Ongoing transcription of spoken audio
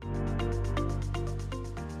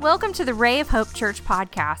Welcome to the Ray of Hope Church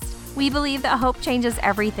podcast. We believe that hope changes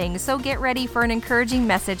everything, so get ready for an encouraging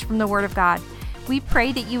message from the Word of God. We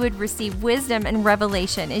pray that you would receive wisdom and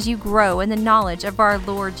revelation as you grow in the knowledge of our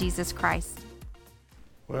Lord Jesus Christ.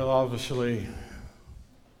 Well, obviously,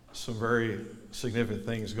 some very significant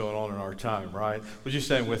things going on in our time, right? Would you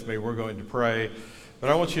stand with me? We're going to pray. But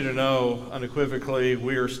I want you to know unequivocally,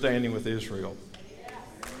 we are standing with Israel.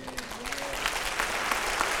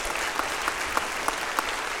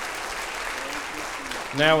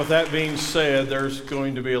 Now, with that being said, there's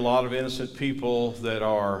going to be a lot of innocent people that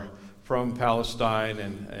are from Palestine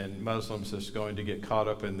and Muslims that's going to get caught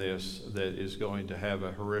up in this, that is going to have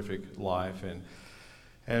a horrific life,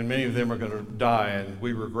 and many of them are going to die, and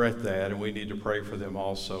we regret that, and we need to pray for them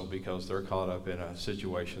also because they're caught up in a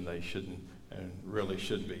situation they shouldn't and really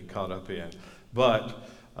shouldn't be caught up in. But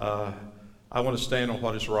I want to stand on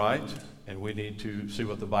what is right, and we need to see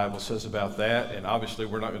what the Bible says about that. And obviously,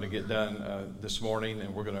 we're not going to get done this morning,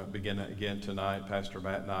 and we're going to begin again tonight. Pastor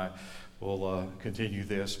Matt and I will continue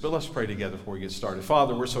this. But let's pray together before we get started.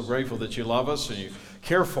 Father, we're so grateful that you love us and you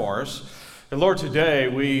care for us. And Lord, today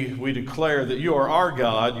we declare that you are our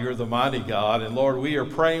God, you're the mighty God. And Lord, we are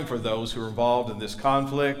praying for those who are involved in this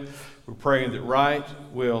conflict. We're praying that right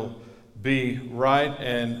will be right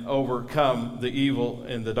and overcome the evil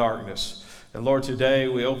in the darkness. And Lord, today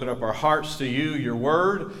we open up our hearts to you, your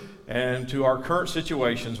word, and to our current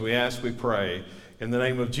situations. We ask, we pray, in the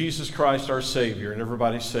name of Jesus Christ, our Savior. And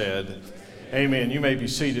everybody said, amen. You may be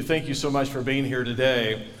seated. Thank you so much for being here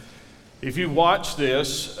today. If you watch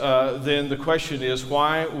this, then the question is,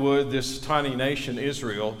 why would this tiny nation,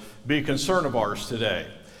 Israel, be a concern of ours today?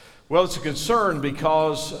 Well, it's a concern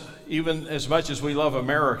because even as much as we love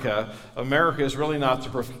America, America is really not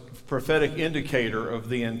the prophetic indicator of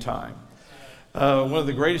the end time. One of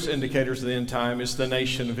the greatest indicators of the end time is the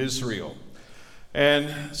nation of Israel.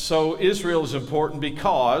 And so Israel is important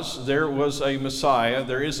because there is a Messiah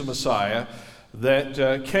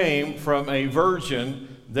that came from a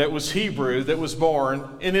virgin that was Hebrew, that was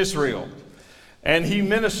born in Israel. And he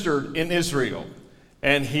ministered in Israel.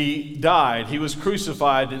 And he died. He was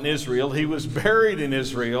crucified in Israel. He was buried in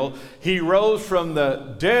Israel. He rose from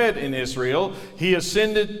the dead in Israel. He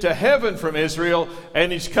ascended to heaven from Israel,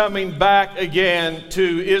 and he's coming back again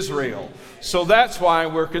to Israel. So that's why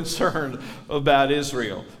we're concerned about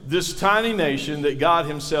Israel. This tiny nation that God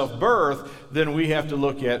himself birthed, then we have to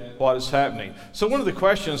look at what is happening. So one of the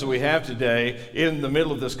questions that we have today in the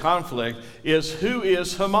middle of this conflict is, who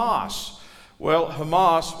is Hamas? Well,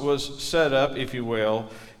 Hamas was set up, if you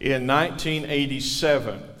will, in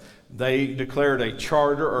 1987. They declared a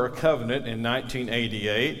charter or a covenant in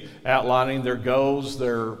 1988, outlining their goals,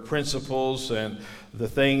 their principles, and the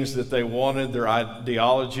things that they wanted, their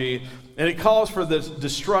ideology. And it calls for the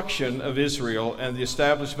destruction of Israel and the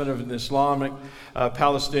establishment of an Islamic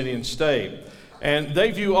Palestinian state. And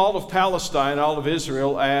they view all of Palestine, all of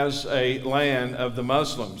Israel, as a land of the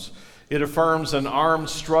Muslims. It affirms an armed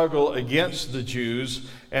struggle against the Jews,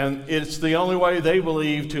 and it's the only way they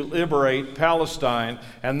believe to liberate Palestine,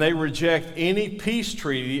 and they reject any peace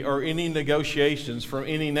treaty or any negotiations from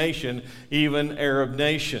any nation, even Arab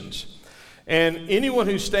nations. And anyone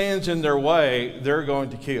who stands in their way, they're going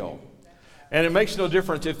to kill. And it makes no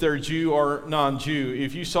difference if they're Jew or non-Jew.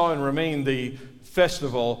 If you saw in Ramin the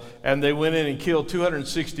festival and they went in and killed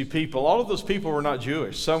 260 people, all of those people were not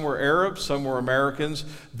Jewish. Some were Arabs, some were Americans.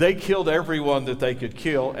 They killed everyone that they could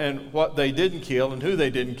kill, and what they didn't kill and who they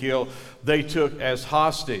didn't kill, they took as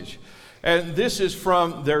hostage. And this is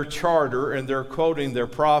from their charter, and they're quoting their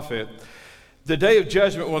prophet. The day of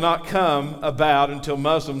judgment will not come about until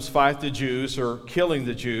Muslims fight the Jews or killing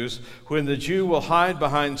the Jews. When the Jew will hide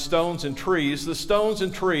behind stones and trees, the stones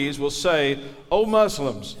and trees will say, "O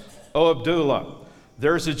Muslims, O Abdullah,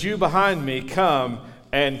 there's a Jew behind me, come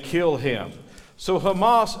and kill him." So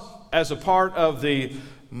Hamas, as a part of the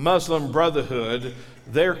Muslim Brotherhood,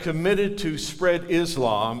 they're committed to spread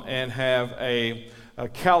Islam and have a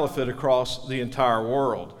caliphate across the entire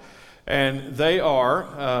world. And they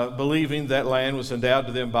are believing that land was endowed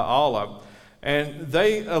to them by Allah. And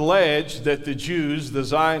they allege that the Jews, the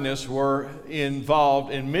Zionists, were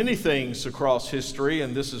involved in many things across history,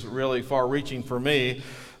 and this is really far-reaching for me.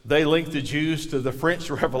 They link the Jews to the French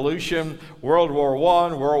Revolution, World War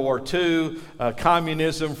I, World War II,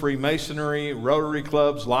 communism, Freemasonry, Rotary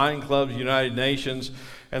clubs, Lion clubs, United Nations,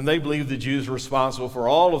 and they believe the Jews are responsible for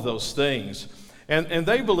all of those things. And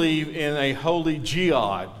they believe in a holy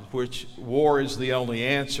jihad, which war is the only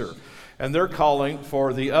answer. And they're calling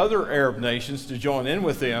for the other Arab nations to join in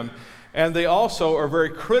with them. And they also are very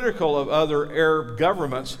critical of other Arab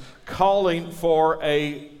governments calling for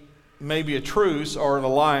a maybe a truce or an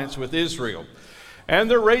alliance with Israel. And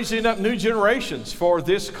they're raising up new generations for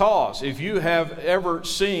this cause. If you have ever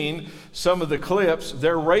seen some of the clips,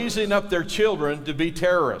 they're raising up their children to be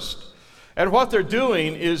terrorists. And what they're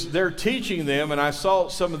doing is they're teaching them, and I saw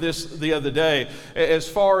some of this the other day, as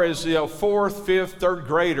far as 4th, 5th, 3rd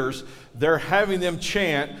graders, they're having them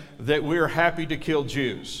chant that we're happy to kill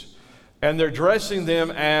Jews. And they're dressing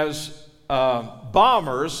them as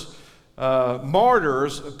bombers,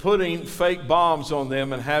 martyrs, putting fake bombs on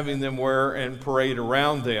them and having them wear and parade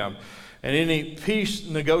around them. And any peace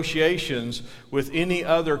negotiations with any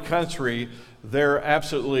other country, they're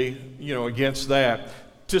absolutely, against that.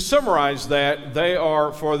 To summarize that, they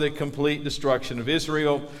are for the complete destruction of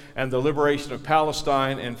Israel and the liberation of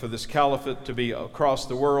Palestine, and for this caliphate to be across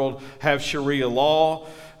the world, have Sharia law.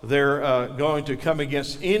 They're going to come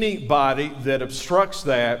against anybody that obstructs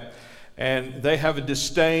that, and they have a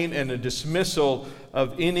disdain and a dismissal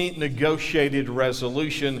of any negotiated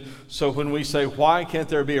resolution. So when we say, why can't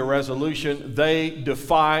there be a resolution, they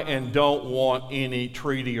defy and don't want any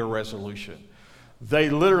treaty or resolution.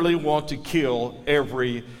 They literally want to kill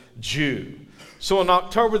every Jew. So on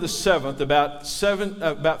October the 7th, about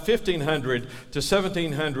 1,500 to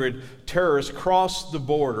 1,700 terrorists crossed the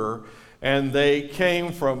border, and they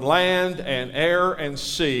came from land and air and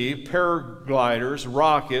sea, paragliders,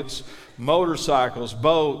 rockets, motorcycles,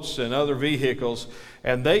 boats, and other vehicles,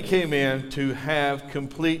 and they came in to have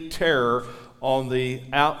complete terror on the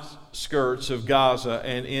outskirts of Gaza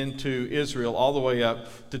and into Israel, all the way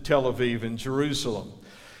up to Tel Aviv and Jerusalem.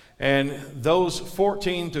 And those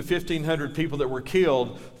 1,400 to 1,500 people that were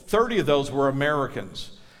killed, 30 of those were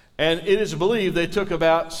Americans. And it is believed they took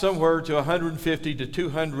about somewhere to 150 to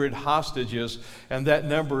 200 hostages, and that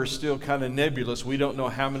number is still kind of nebulous. We don't know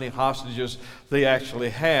how many hostages they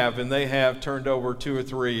actually have, and they have turned over 2 or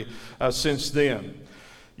 3 since then.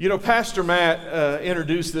 Pastor Matt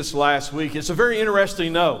introduced this last week. It's a very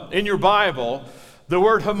interesting note. In your Bible, the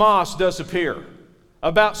word Hamas does appear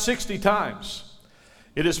about 60 times.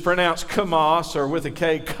 It is pronounced Kamas, or with a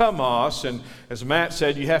K, Kamas. And as Matt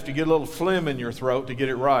said, you have to get a little phlegm in your throat to get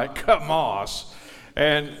it right. Kamas.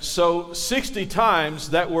 And so 60 times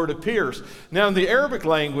that word appears. Now in the Arabic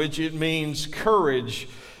language, it means courage.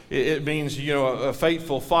 It means, a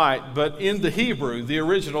faithful fight. But in the Hebrew, the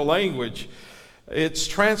original language, it's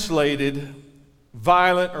translated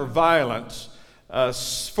violent or violence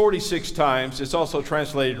 46 times. It's also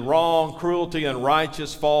translated wrong, cruelty,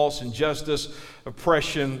 unrighteous, false, injustice,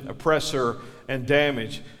 oppression, oppressor, and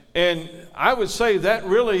damage. And I would say that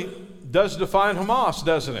really does define Hamas,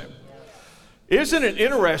 doesn't it? Isn't it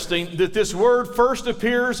interesting that this word first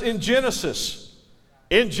appears in Genesis?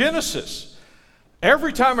 In Genesis.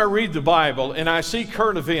 Every time I read the Bible and I see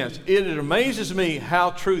current events, it amazes me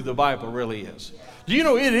how true the Bible really is. Do you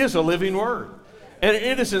know it is a living word? And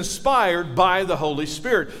it is inspired by the Holy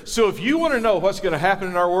Spirit. So if you want to know what's going to happen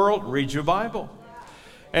in our world, read your Bible.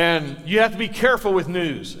 And you have to be careful with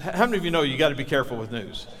news. How many of you know you got to be careful with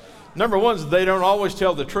news? Number one, they don't always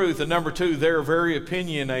tell the truth. And number two, they're very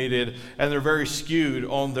opinionated and they're very skewed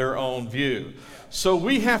on their own view. So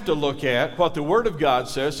we have to look at what the Word of God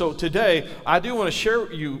says. So today, I do want to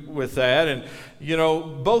share you with that. And,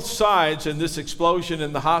 both sides in this explosion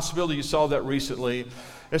in the hospital, you saw that recently.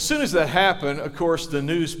 As soon as that happened, of course, the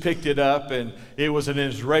news picked it up, and it was an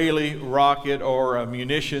Israeli rocket or a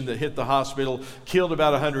munition that hit the hospital, killed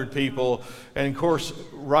about 100 people. And of course,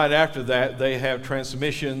 right after that, they have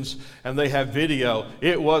transmissions and they have video.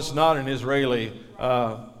 It was not an Israeli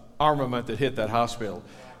armament that hit that hospital.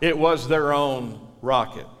 It was their own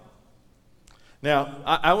rocket. Now,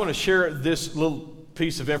 I want to share this little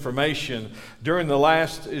piece of information. During the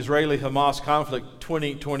last Israeli-Hamas conflict,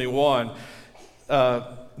 2021,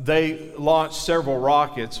 they launched several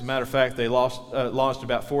rockets. Matter of fact, they launched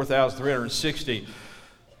about 4,360.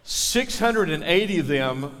 680 of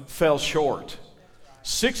them fell short.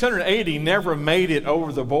 680 never made it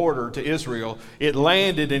over the border to Israel. It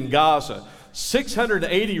landed in Gaza.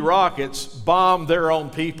 680 rockets bombed their own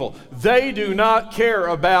people. They do not care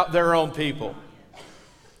about their own people.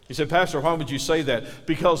 You said, Pastor, why would you say that?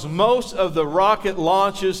 Because most of the rocket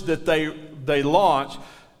launches that they launch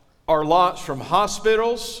are launched from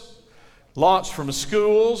hospitals, launched from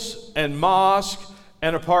schools and mosques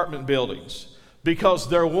and apartment buildings, because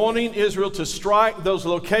they're wanting Israel to strike those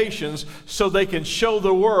locations so they can show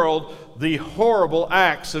the world the horrible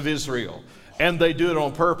acts of Israel. And they do it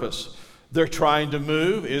on purpose. They're trying to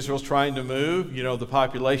move. Israel's trying to move, the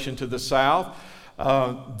population to the south.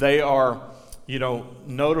 They are,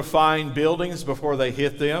 notifying buildings before they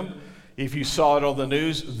hit them. If you saw it on the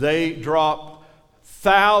news, they dropped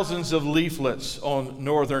thousands of leaflets on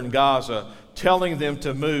northern Gaza telling them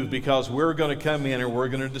to move because we're going to come in and we're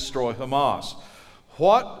going to destroy Hamas.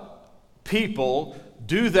 What people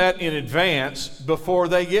do that in advance before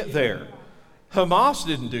they get there? Hamas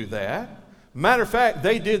didn't do that. Matter of fact,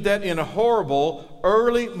 they did that in a horrible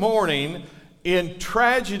early morning in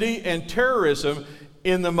tragedy and terrorism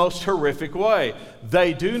in the most horrific way.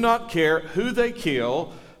 They do not care who they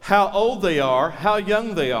kill, how old they are, how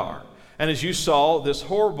young they are. And as you saw, this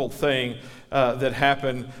horrible thing that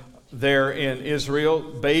happened there in Israel,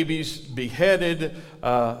 babies beheaded,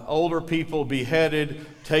 older people beheaded,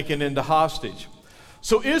 taken into hostage.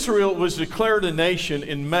 So Israel was declared a nation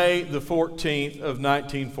in May the 14th of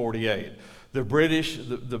 1948. The British,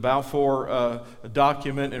 the Balfour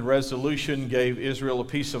document and resolution gave Israel a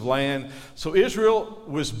piece of land. So Israel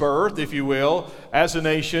was birthed, if you will, as a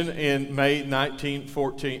nation in May 14th,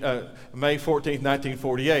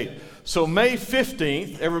 1948. So May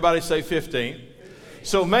 15th, everybody say 15th.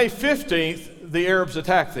 So May 15th, the Arabs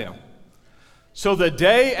attacked them. So the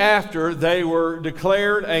day after they were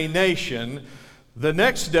declared a nation, the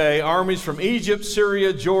next day, armies from Egypt,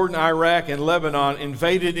 Syria, Jordan, Iraq, and Lebanon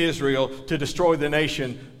invaded Israel to destroy the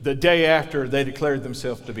nation the day after they declared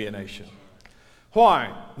themselves to be a nation.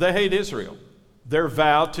 Why? They hate Israel. They're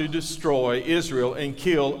vowed to destroy Israel and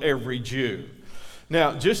kill every Jew.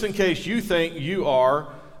 Now, just in case you think you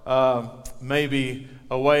are maybe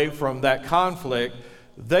away from that conflict,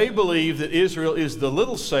 they believe that Israel is the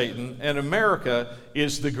little Satan and America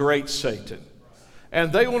is the great Satan.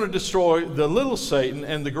 And they want to destroy the little Satan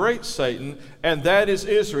and the great Satan, and that is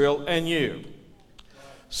Israel and you.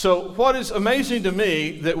 So what is amazing to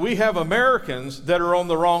me that we have Americans that are on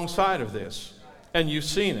the wrong side of this, and you've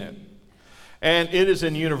seen it. And it is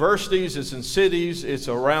in universities, it's in cities, it's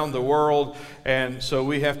around the world, and so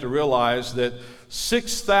we have to realize that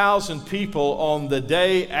 6,000 people on the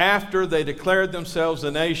day after they declared themselves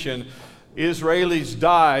a nation, Israelis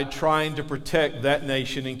died trying to protect that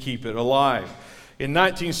nation and keep it alive. In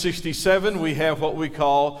 1967, we have what we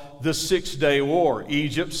call the Six-Day War.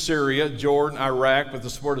 Egypt, Syria, Jordan, Iraq, with the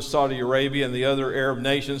support of Saudi Arabia and the other Arab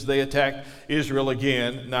nations, they attacked Israel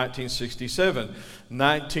again in 1967.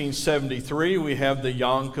 1973, we have the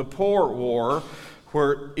Yom Kippur War,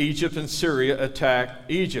 where Egypt and Syria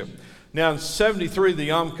attacked Egypt. Now, in 73, the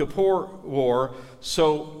Yom Kippur War,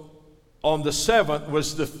 so on the 7th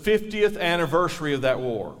was the 50th anniversary of that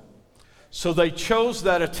war. So they chose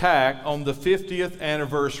that attack on the 50th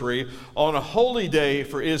anniversary on a holy day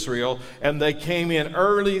for Israel, and they came in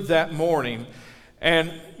early that morning.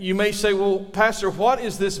 And you may say, well, Pastor, what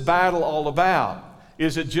is this battle all about?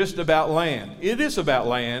 Is it just about land? It is about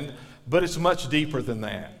land, but it's much deeper than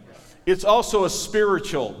that. It's also a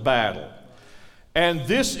spiritual battle. And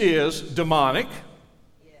this is demonic,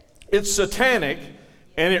 it's satanic,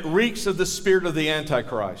 and it reeks of the spirit of the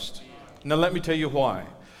Antichrist. Now let me tell you why.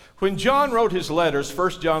 When John wrote his letters,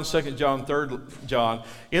 1 John, 2 John, 3 John,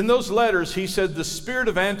 in those letters he said the spirit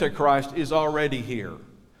of Antichrist is already here.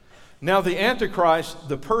 Now the Antichrist,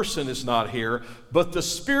 the person, is not here, but the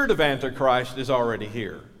spirit of Antichrist is already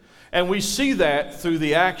here. And we see that through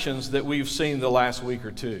the actions that we've seen the last week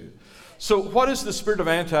or two. So what is the spirit of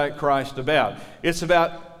Antichrist about? It's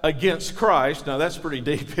about against Christ. Now that's pretty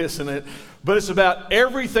deep, isn't it? But it's about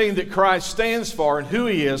everything that Christ stands for and who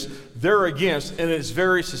he is, they're against, and it's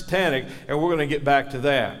very satanic, and we're going to get back to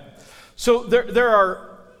that. So there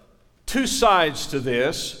are two sides to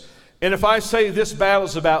this, and if I say this battle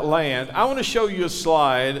is about land, I want to show you a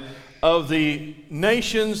slide of the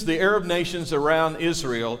nations, the Arab nations around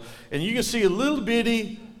Israel, and you can see a little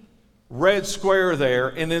bitty red square there,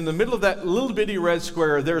 and in the middle of that little bitty red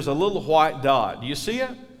square, there's a little white dot. Do you see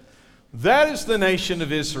it? That is the nation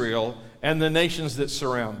of Israel and the nations that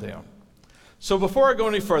surround them. So before I go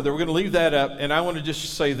any further, we're going to leave that up, and I want to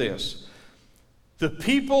just say this. The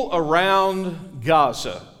people around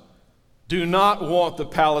Gaza do not want the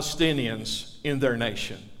Palestinians in their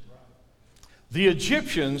nation. The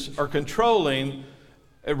Egyptians are controlling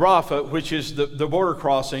Rafah, which is the border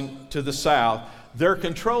crossing to the south. They're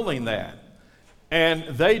controlling that. And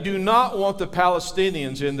they do not want the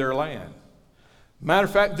Palestinians in their land. Matter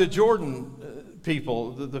of fact, the Jordan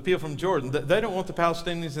people, the people from Jordan, they don't want the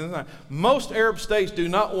Palestinians in their land. Most Arab states do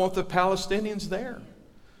not want the Palestinians there.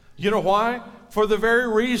 You know why? For the very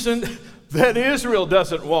reason that Israel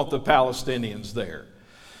doesn't want the Palestinians there.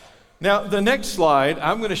 Now, the next slide,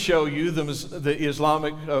 I'm going to show you the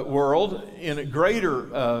Islamic world in a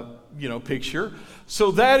greater picture.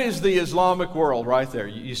 So that is the Islamic world right there.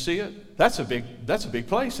 You see it? That's a big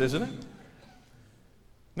place, isn't it?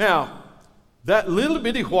 Now, that little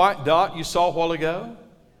bitty white dot you saw a while ago,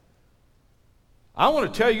 I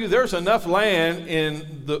want to tell you there's enough land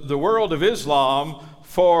in the world of Islam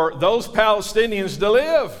for those Palestinians to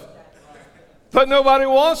live. But nobody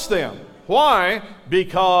wants them. Why?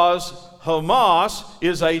 Because Hamas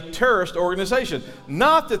is a terrorist organization.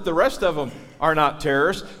 Not that the rest of them are not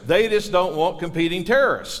terrorists. They just don't want competing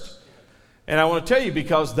terrorists. And I want to tell you,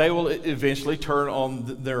 because they will eventually turn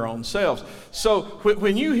on their own selves. So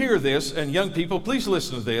when you hear this, and young people, please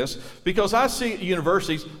listen to this, because I see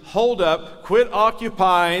universities hold up, quit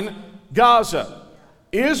occupying Gaza.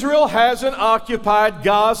 Israel hasn't occupied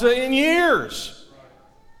Gaza in years.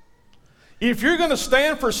 If you're going to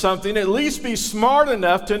stand for something, at least be smart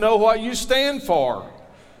enough to know what you stand for.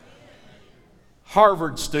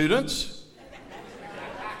 Harvard students.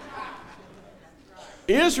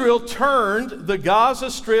 Israel turned the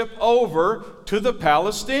Gaza Strip over to the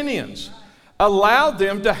Palestinians, allowed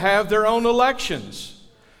them to have their own elections.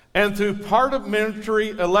 And through parliamentary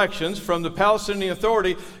elections from the Palestinian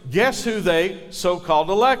Authority, guess who they so-called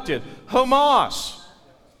elected? Hamas.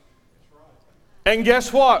 And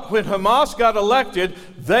guess what? When Hamas got elected,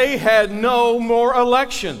 they had no more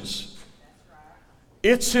elections.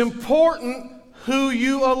 It's important who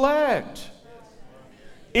you elect.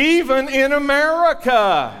 Even in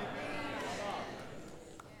America.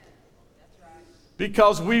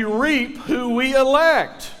 Because we reap who we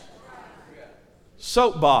elect.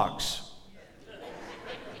 Soapbox.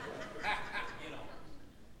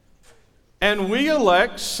 And we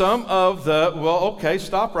elect some of the,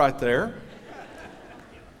 stop right there.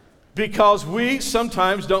 Because we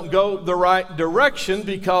sometimes don't go the right direction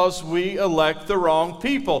because we elect the wrong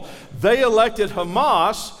people. They elected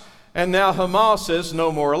Hamas. And now Hamas says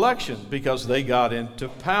no more elections because they got into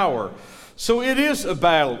power. So it is a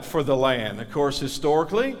battle for the land. Of course,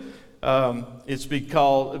 historically, it's been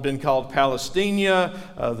called Palestinia,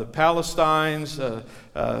 the Palestines,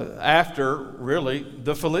 after really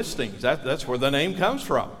the Philistines. That's where the name comes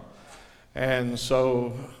from. And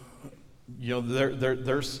so,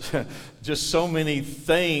 there's just so many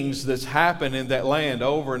things that's happened in that land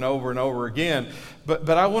over and over and over again. But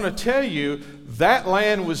I want to tell you, that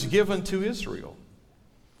land was given to Israel.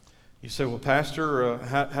 You say, well, Pastor,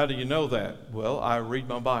 how do you know that? Well, I read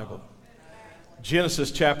my Bible.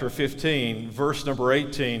 Genesis chapter 15, verse number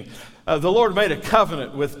 18. The Lord made a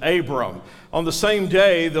covenant with Abram. On the same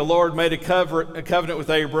day, the Lord made a covenant with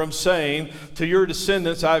Abram, saying, to your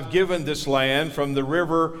descendants I've given this land from the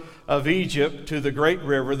river of Egypt to the great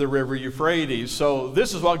river, the river Euphrates. So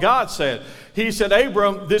this is what God said. He said,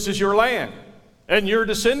 Abram, this is your land and your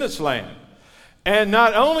descendants' land. And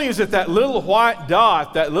not only is it that little white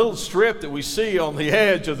dot, that little strip that we see on the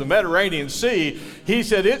edge of the Mediterranean Sea, he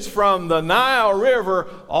said it's from the Nile River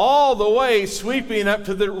all the way sweeping up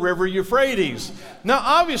to the river Euphrates. Now,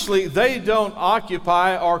 obviously, they don't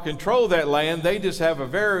occupy or control that land. They just have a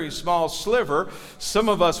very small sliver. Some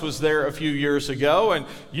of us was there a few years ago, and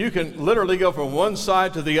you can literally go from one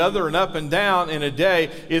side to the other and up and down in a day.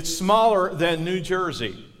 It's smaller than New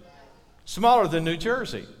Jersey. Smaller than New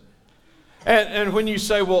Jersey. And when you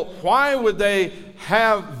say, well, why would they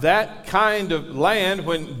have that kind of land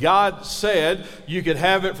when God said you could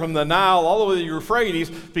have it from the Nile all the way to the Euphrates?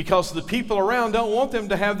 Because the people around don't want them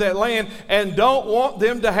to have that land and don't want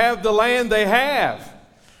them to have the land they have.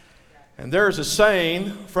 And there's a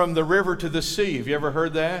saying, from the river to the sea. Have you ever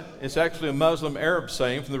heard that? It's actually a Muslim Arab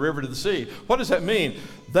saying, from the river to the sea. What does that mean?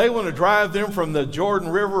 They want to drive them from the Jordan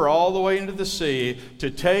River all the way into the sea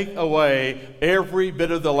to take away every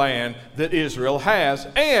bit of the land that Israel has.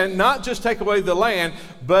 And not just take away the land,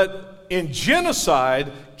 but in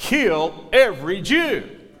genocide, kill every Jew.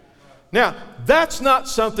 Now, that's not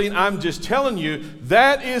something I'm just telling you.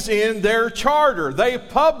 That is in their charter. They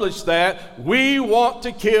published that. We want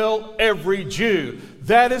to kill every Jew.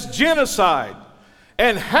 That is genocide.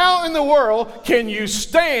 And how in the world can you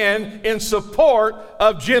stand in support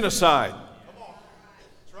of genocide?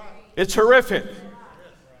 It's horrific.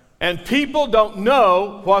 And people don't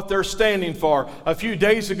know what they're standing for. A few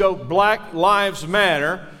days ago, Black Lives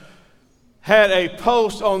Matter had a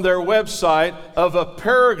post on their website of a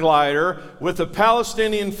paraglider with a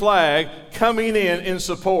Palestinian flag coming in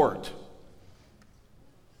support.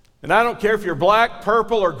 And I don't care if you're black,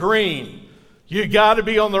 purple, or green, you got to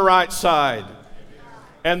be on the right side.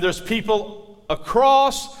 And there's people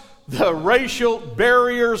across the racial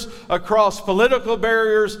barriers, across political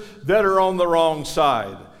barriers that are on the wrong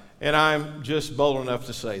side. And I'm just bold enough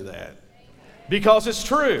to say that because it's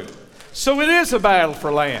true. So it is a battle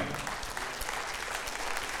for land.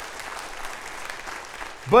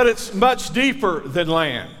 But it's much deeper than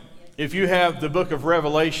land. If you have the book of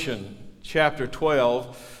Revelation, chapter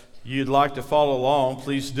 12, you'd like to follow along,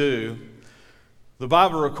 please do. The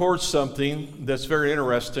Bible records something that's very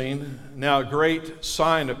interesting. Now a great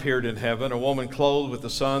sign appeared in heaven, a woman clothed with the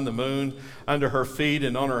sun, the moon under her feet,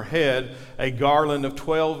 and on her head a garland of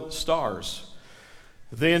 12 stars.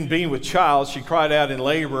 Then, being with child, she cried out in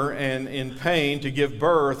labor and in pain to give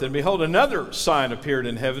birth. And behold, another sign appeared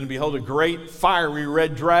in heaven. Behold, a great fiery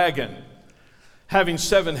red dragon, having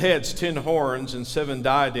 7 heads, 10 horns, and 7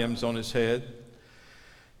 diadems on his head.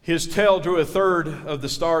 His tail drew a third of the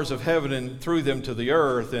stars of heaven and threw them to the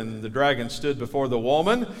earth. And the dragon stood before the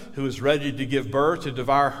woman who was ready to give birth to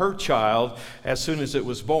devour her child as soon as it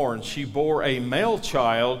was born. She bore a male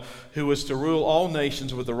child who was to rule all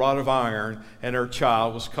nations with a rod of iron, and her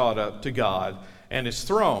child was caught up to God and his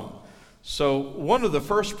throne. So one of the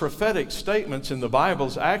first prophetic statements in the Bible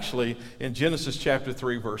is actually in Genesis chapter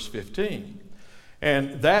 3, verse 15.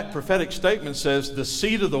 And that prophetic statement says, the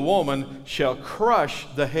seed of the woman shall crush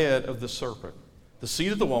the head of the serpent. The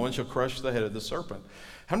seed of the woman shall crush the head of the serpent.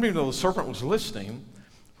 How many of you know the serpent was listening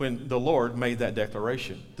when the Lord made that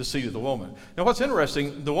declaration? The seed of the woman. Now what's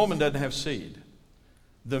interesting, the woman doesn't have seed.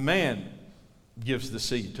 The man gives the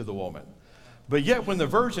seed to the woman. But yet when the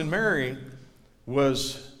Virgin Mary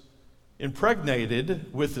was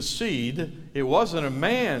impregnated with the seed, it wasn't a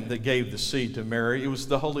man that gave the seed to Mary, it was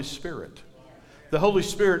the Holy Spirit. The Holy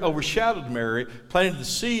Spirit overshadowed Mary, planted the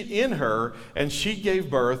seed in her, and she gave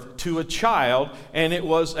birth to a child, and it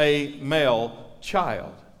was a male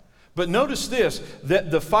child. But notice this,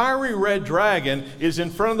 that the fiery red dragon is in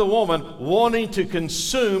front of the woman wanting to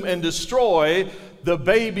consume and destroy the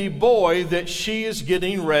baby boy that she is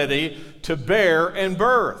getting ready to bear and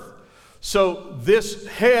birth. So this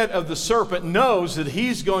head of the serpent knows that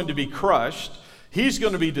he's going to be crushed, he's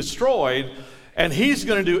going to be destroyed, and he's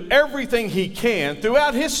going to do everything he can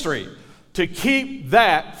throughout history to keep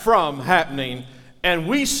that from happening. And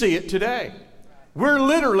we see it today. We're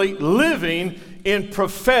literally living in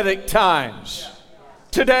prophetic times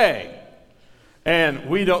today. And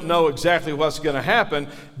we don't know exactly what's going to happen,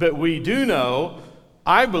 but we do know,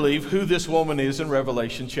 I believe, who this woman is in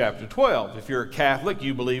Revelation chapter 12. If you're a Catholic,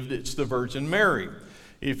 you believe it's the Virgin Mary.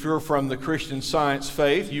 If you're from the Christian Science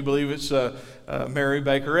faith, you believe it's Mary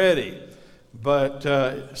Baker Eddy.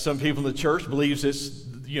 But some people in the church believes it's,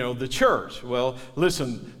 the church. Well,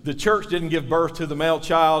 listen, the church didn't give birth to the male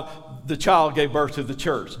child. The child gave birth to the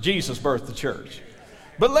church. Jesus birthed the church.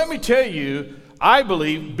 But let me tell you, I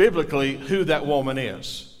believe biblically who that woman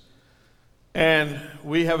is. And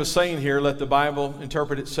we have a saying here, let the Bible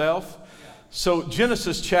interpret itself. So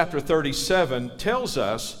Genesis chapter 37 tells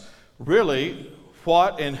us really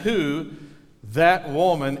what and who that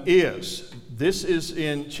woman is. This is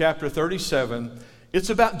in chapter 37.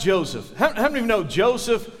 It's about Joseph. How many of you know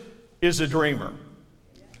Joseph is a dreamer?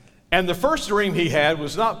 And the first dream he had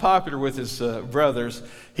was not popular with his brothers.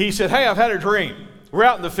 He said, hey, I've had a dream. We're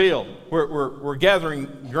out in the field. We're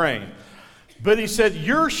gathering grain. But he said,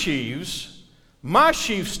 your sheaves, my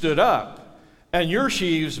sheaves stood up, and your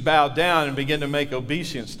sheaves bowed down and began to make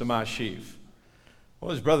obeisance to my sheaf.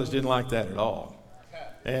 Well, his brothers didn't like that at all.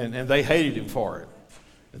 And they hated him for it.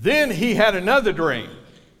 Then he had another dream.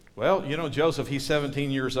 Well, Joseph, he's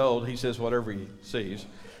 17 years old. He says whatever he sees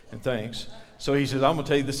and thinks. So he says, I'm going to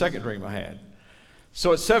tell you the second dream I had.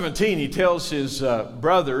 So at 17, he tells his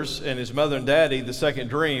brothers and his mother and daddy the second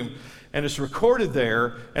dream, and it's recorded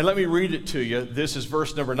there. And let me read it to you. This is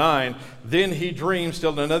verse number 9. Then he dreamed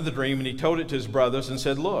still another dream, and he told it to his brothers and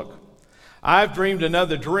said, look, I've dreamed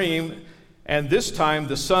another dream, and this time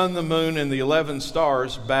the sun, the moon, and the 11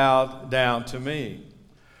 stars bowed down to me.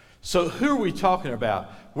 So who are we talking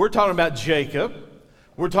about? We're talking about Jacob.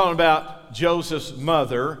 We're talking about Joseph's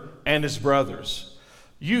mother and his brothers.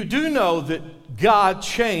 You do know that God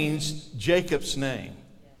changed Jacob's name.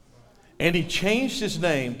 And he changed his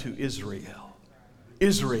name to Isreal.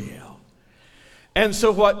 Israel. And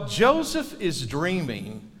so what Joseph is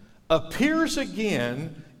dreaming appears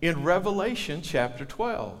again in Revelation chapter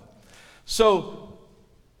 12. So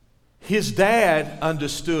his dad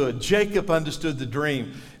understood. Jacob understood the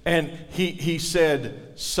dream. And he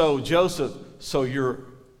said, so Joseph, so your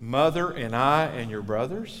mother and I and your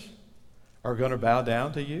brothers are going to bow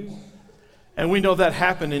down to you? And we know that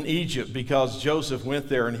happened in Egypt because Joseph went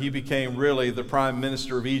there and he became really the prime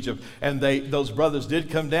minister of Egypt. And those brothers did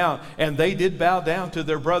come down and they did bow down to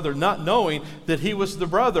their brother, not knowing that he was the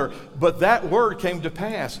brother. But that word came to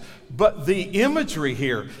pass. But the imagery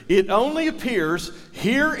here, it only appears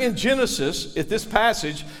here in Genesis at this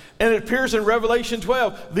passage, and it appears in Revelation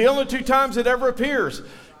 12. The only two times it ever appears.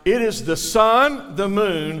 It is the sun, the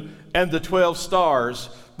moon, and the 12 stars.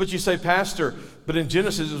 But you say, Pastor, but in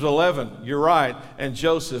Genesis it was 11. You're right. And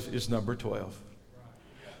Joseph is number 12.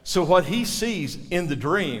 So what he sees in the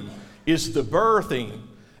dream is the birthing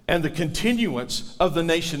and the continuance of the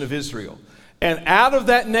nation of Israel. And out of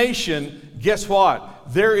that nation, guess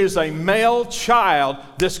what? There is a male child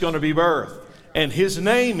that's going to be birthed. And his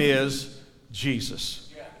name is Jesus.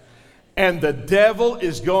 And the devil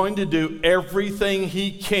is going to do everything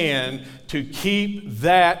he can to keep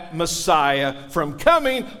that Messiah from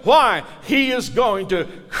coming. Why? He is going to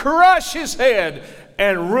crush his head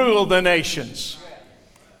and rule the nations.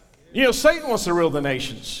 You know, Satan wants to rule the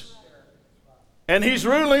nations. And he's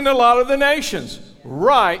ruling a lot of the nations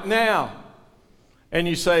right now. And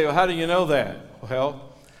you say, well, how do you know that?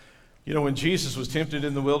 Well, you know, when Jesus was tempted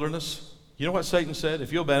in the wilderness, you know what Satan said?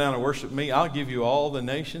 If you'll bow down and worship me, I'll give you all the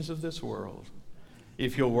nations of this world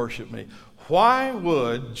if you'll worship me. Why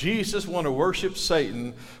would Jesus want to worship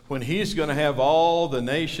Satan when he's going to have all the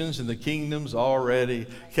nations and the kingdoms already?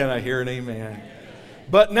 Can I hear an amen?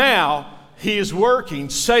 But now he is working,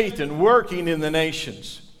 Satan working in the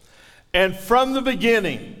nations. And from the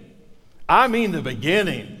beginning, I mean the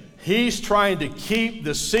beginning, he's trying to keep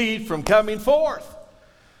the seed from coming forth.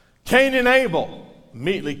 Cain and Abel.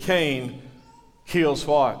 Immediately Cain kills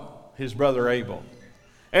what? His brother Abel.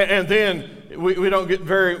 And then we don't get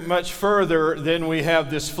very much further than we have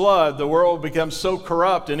this flood. The world becomes so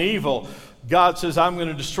corrupt and evil. God says, I'm going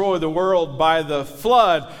to destroy the world by the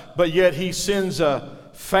flood. But yet he sends a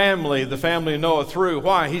family, the family of Noah, through.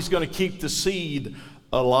 Why? He's going to keep the seed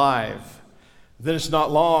alive. Then it's not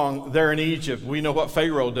long there in Egypt. We know what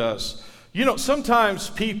Pharaoh does. You know, sometimes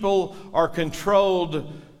people are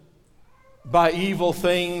controlled by evil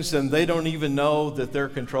things and they don't even know that they're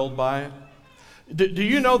controlled by it. Do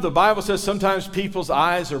you know the Bible says sometimes people's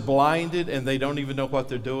eyes are blinded and they don't even know what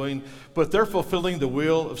they're doing, but they're fulfilling the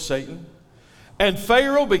will of Satan? And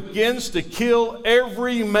Pharaoh begins to kill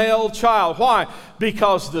every male child. Why?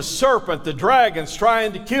 Because the serpent, the dragon's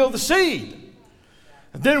trying to kill the seed.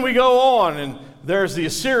 And then we go on, and there's the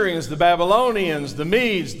Assyrians, the Babylonians, the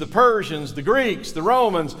Medes, the Persians, the Greeks, the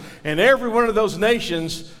Romans, and every one of those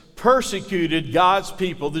nations persecuted God's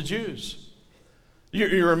people, the Jews.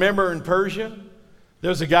 You remember in Persia, there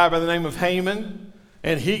was a guy by the name of Haman,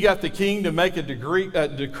 and he got the king to make a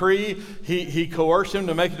decree. He coerced him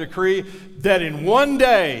to make a decree that in one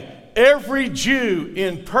day, every Jew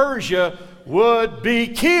in Persia would be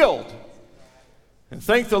killed. And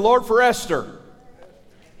thank the Lord for Esther.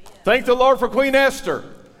 Thank the Lord for Queen Esther,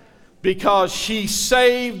 because she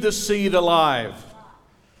saved the seed alive.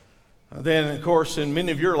 Then, of course, in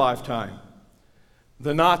many of your lifetime,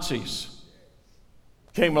 the Nazis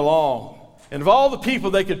came along. And of all the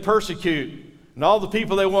people they could persecute and all the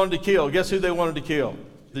people they wanted to kill, guess who they wanted to kill?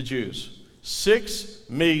 The Jews. 6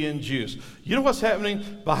 million Jews. You know what's happening?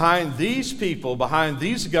 Behind these people, behind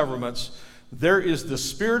these governments, there is the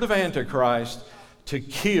spirit of Antichrist to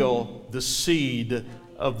kill the seed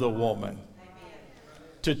of the woman.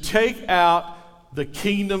 To take out the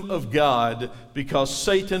kingdom of God, because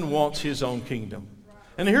Satan wants his own kingdom.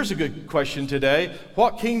 And here's a good question today.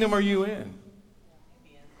 What kingdom are you in?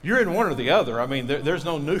 You're in one or the other. I mean, there's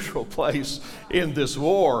no neutral place in this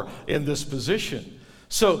war, in this position.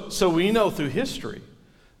 So we know through history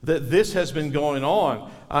that this has been going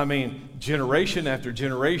on. I mean, generation after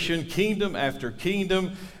generation, kingdom after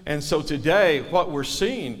kingdom. And so today, what we're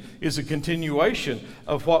seeing is a continuation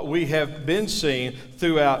of what we have been seeing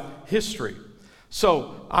throughout history.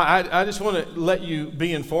 So I just want to let you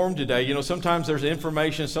be informed today. You know, sometimes there's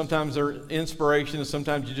information, sometimes there's inspiration, and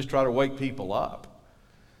sometimes you just try to wake people up.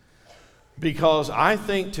 Because I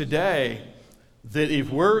think today that if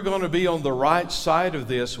we're going to be on the right side of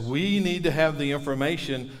this, we need to have the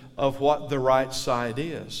information of what the right side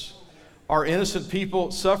is. Are innocent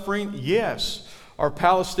people suffering? Yes. Are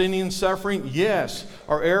Palestinians suffering? Yes.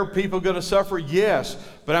 Are Arab people going to suffer? Yes.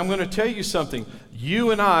 But I'm going to tell you something.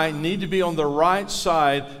 You and I need to be on the right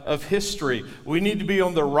side of history. We need to be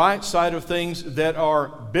on the right side of things that are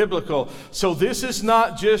biblical. So this is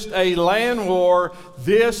not just a land war.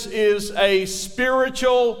 This is a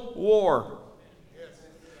spiritual war.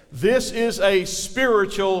 This is a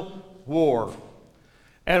spiritual war.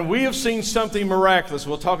 And we have seen something miraculous.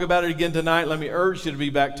 We'll talk about it again tonight. Let me urge you to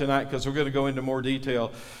be back tonight because we're going to go into more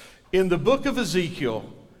detail. In the book of Ezekiel,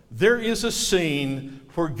 there is a scene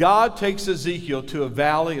where God takes Ezekiel to a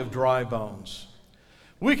valley of dry bones.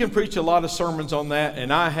 We can preach a lot of sermons on that,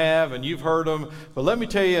 and I have, and you've heard them. But let me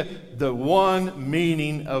tell you the one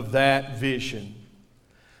meaning of that vision.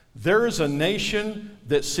 There is a nation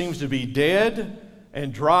that seems to be dead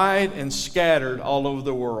and dried and scattered all over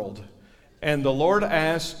the world. And the Lord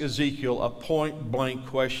asked Ezekiel a point-blank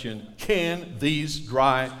question. Can these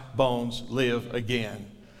dry bones live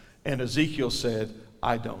again? And Ezekiel said,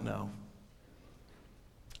 I don't know.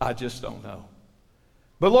 I just don't know.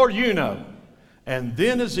 But Lord, you know. And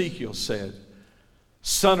then Ezekiel said,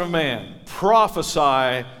 Son of man,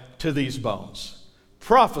 prophesy to these bones.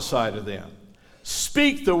 Prophesy to them.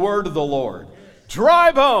 Speak the word of the Lord.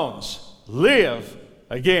 Dry bones, live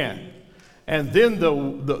again. And then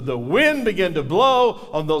the wind began to blow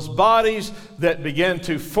on those bodies that began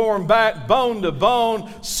to form back, bone to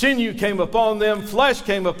bone. Sinew came upon them, flesh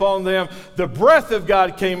came upon them. The breath of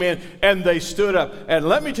God came in, and they stood up. And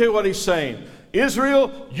let me tell you what he's saying.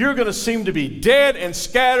 Israel, you're going to seem to be dead and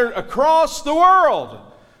scattered across the world.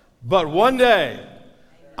 But one day,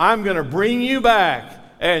 I'm going to bring you back,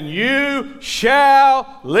 and you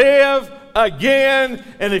shall live again.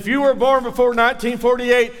 And if you were born before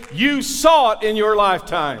 1948, you saw it in your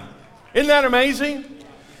lifetime. Isn't that amazing?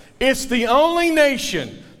 It's the only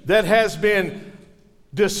nation that has been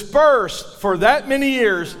dispersed for that many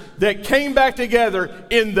years that came back together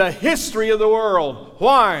in the history of the world.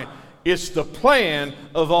 Why? It's the plan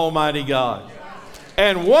of Almighty God.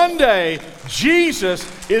 And one day, Jesus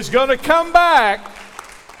is going to come back,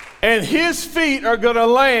 and his feet are going to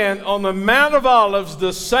land on the Mount of Olives,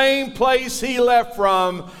 the same place he left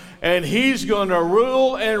from, and he's going to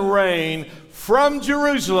rule and reign from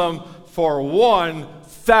Jerusalem for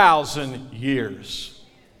 1,000 years.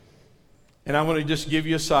 And I want to just give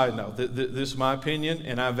you a side note. This is my opinion,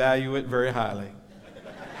 and I value it very highly.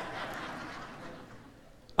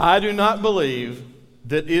 I do not believe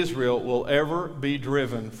that Israel will ever be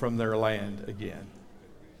driven from their land again.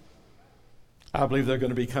 I believe they're going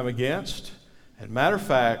to be come against. And matter of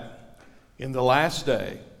fact, in the last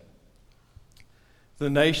day, the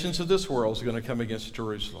nations of this world is going to come against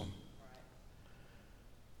Jerusalem.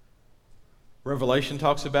 Revelation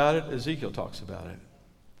talks about it. Ezekiel talks about it.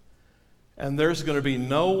 And there's going to be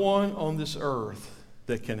no one on this earth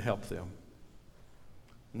that can help them.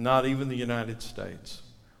 Not even the United States.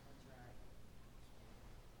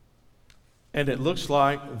 And it looks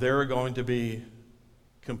like they're going to be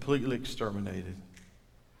completely exterminated.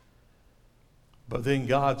 But then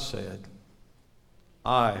God said,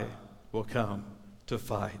 I will come to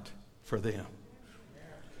fight for them.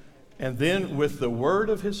 And then with the word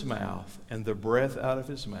of his mouth and the breath out of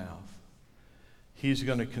his mouth, he's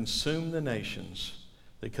going to consume the nations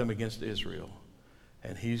that come against Israel.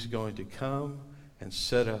 And he's going to come and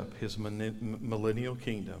set up his millennial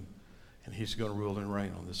kingdom. And he's going to rule and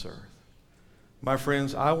reign on this earth. My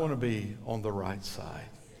friends, I want to be on the right side.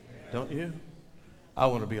 Don't you? I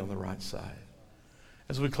want to be on the right side.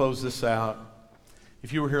 As we close this out,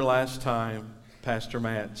 if you were here last time, Pastor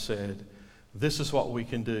Matt said, this is what we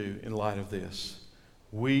can do in light of this.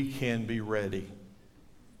 We can be ready.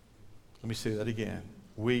 Let me say that again.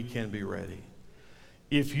 We can be ready.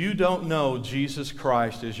 If you don't know Jesus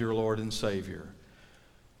Christ as your Lord and Savior,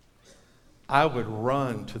 I would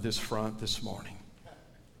run to this front this morning.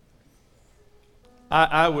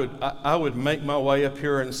 I would make my way up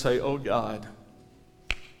here and say, oh God,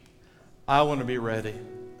 I want to be ready.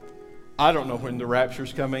 I don't know when the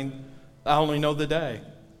rapture's coming. I only know the day.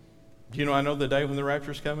 Do you know I know the day when the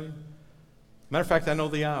rapture's coming? Matter of fact, I know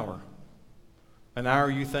the hour. An hour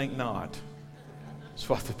you think not. That's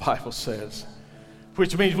what the Bible says.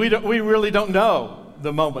 Which means we really don't know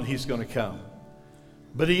the moment he's going to come.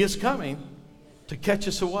 But he is coming to catch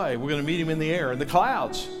us away. We're going to meet him in the air, in the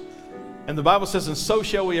clouds. And the Bible says, and so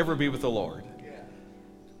shall we ever be with the Lord.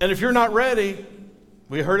 And if you're not ready,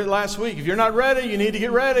 we heard it last week. If you're not ready, you need to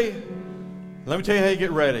get ready. Let me tell you how you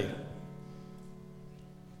get ready.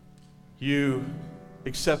 You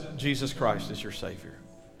accept Jesus Christ as your Savior.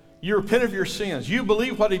 You repent of your sins. You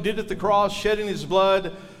believe what he did at the cross, shedding his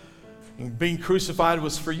blood, and being crucified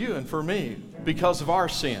was for you and for me because of our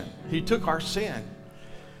sin. He took our sin.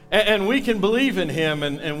 And we can believe in him,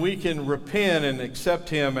 and we can repent and accept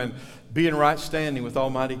him and be in right standing with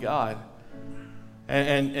Almighty God.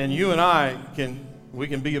 And you and I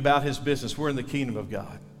can be about his business. We're in the kingdom of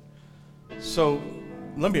God. So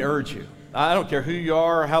let me urge you. I don't care who you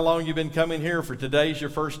are, how long you've been coming here. For today's your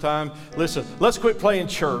first time. Listen, let's quit playing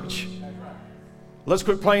church. Let's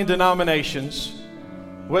quit playing denominations.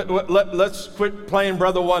 Let's quit playing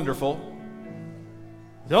Brother Wonderful.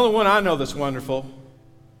 The only one I know that's wonderful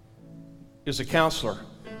is a counselor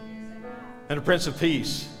and a Prince of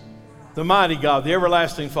Peace, the mighty God, the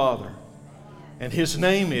everlasting Father. And his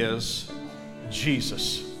name is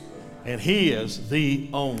Jesus. And he is the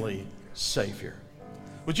only Savior.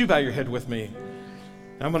 Would you bow your head with me?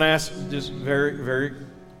 I'm going to ask just very, very,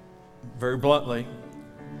 very bluntly,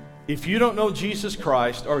 if you don't know Jesus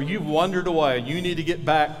Christ or you've wandered away, you need to get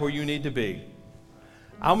back where you need to be.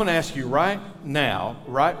 I'm going to ask you right now,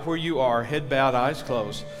 right where you are, head bowed, eyes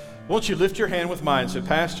closed. Won't you lift your hand with mine and say,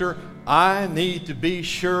 Pastor, I need to be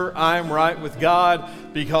sure I'm right with God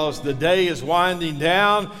because the day is winding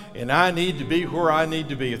down and I need to be where I need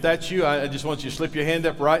to be. If that's you, I just want you to slip your hand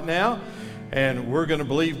up right now, and we're going to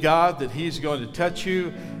believe God that He's going to touch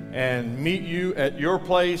you and meet you at your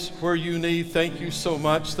place where you need. Thank you so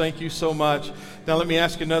much. Thank you so much. Now let me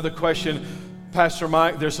ask another question. Pastor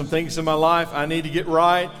Mike, there's some things in my life I need to get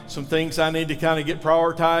right, some things I need to kind of get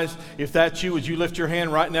prioritized. If that's you, would you lift your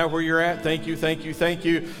hand right now where you're at? Thank you, thank you, thank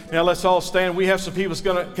you. Now let's all stand. We have some people that's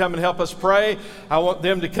going to come and help us pray. I want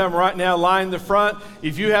them to come right now, line the front.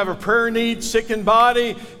 If you have a prayer need, sickened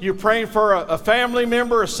body, you're praying for a family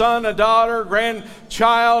member, a son, a daughter,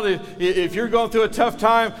 grandchild, if you're going through a tough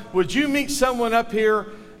time, would you meet someone up here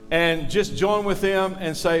and just join with them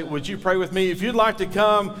and say, would you pray with me? If you'd like to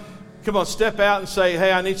come on, step out and say,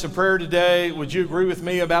 hey, I need some prayer today. Would you agree with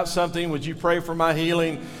me about something? Would you pray for my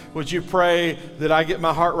healing? Would you pray that I get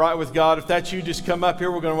my heart right with God? If that's you, just come up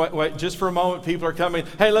here. We're going to wait just for a moment. People are coming.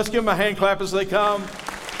 Hey, let's give them a hand clap as they come.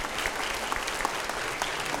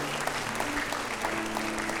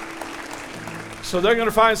 So they're going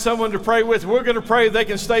to find someone to pray with. We're going to pray. They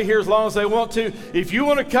can stay here as long as they want to. If you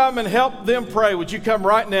want to come and help them pray, would you come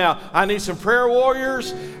right now? I need some prayer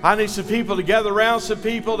warriors. I need some people to gather around some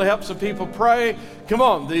people to help some people pray. Come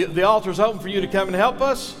on. The altar's open for you to come and help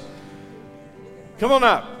us. Come on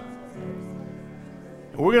up.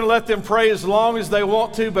 We're going to let them pray as long as they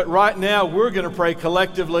want to, but right now we're going to pray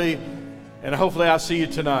collectively, and hopefully I'll see you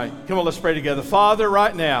tonight. Come on, let's pray together. Father,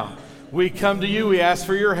 right now, we come to you. We ask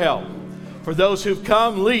for your help. For those who've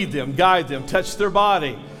come, lead them, guide them, touch their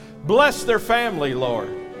body. Bless their family, Lord.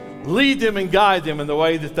 Lead them and guide them in the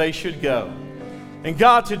way that they should go. And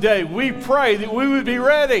God, today we pray that we would be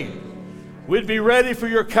ready. We'd be ready for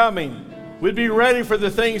your coming. We'd be ready for the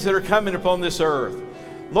things that are coming upon this earth.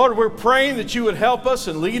 Lord, we're praying that you would help us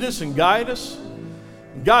and lead us and guide us.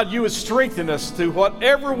 God, you would strengthen us through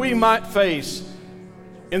whatever we might face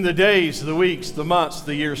in the days, the weeks, the months,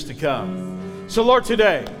 the years to come. So, Lord,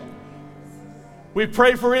 today, we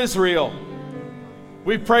pray for Israel.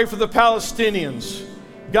 We pray for the Palestinians,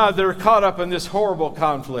 God, that are caught up in this horrible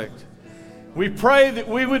conflict. We pray that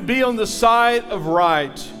we would be on the side of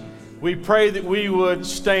right. We pray that we would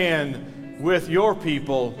stand with your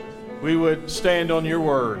people. We would stand on your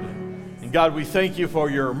word. And God, we thank you for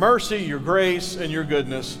your mercy, your grace, and your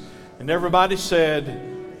goodness. And everybody said,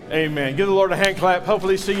 amen. Give the Lord a hand clap.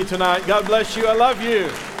 Hopefully see you tonight. God bless you. I love you.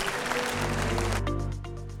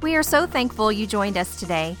 We are so thankful you joined us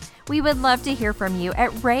today. We would love to hear from you at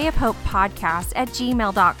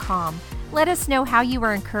rayofhopepodcast@gmail.com. Let us know how you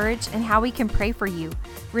were encouraged and how we can pray for you.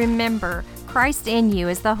 Remember, Christ in you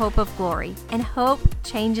is the hope of glory, and hope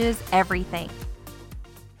changes everything.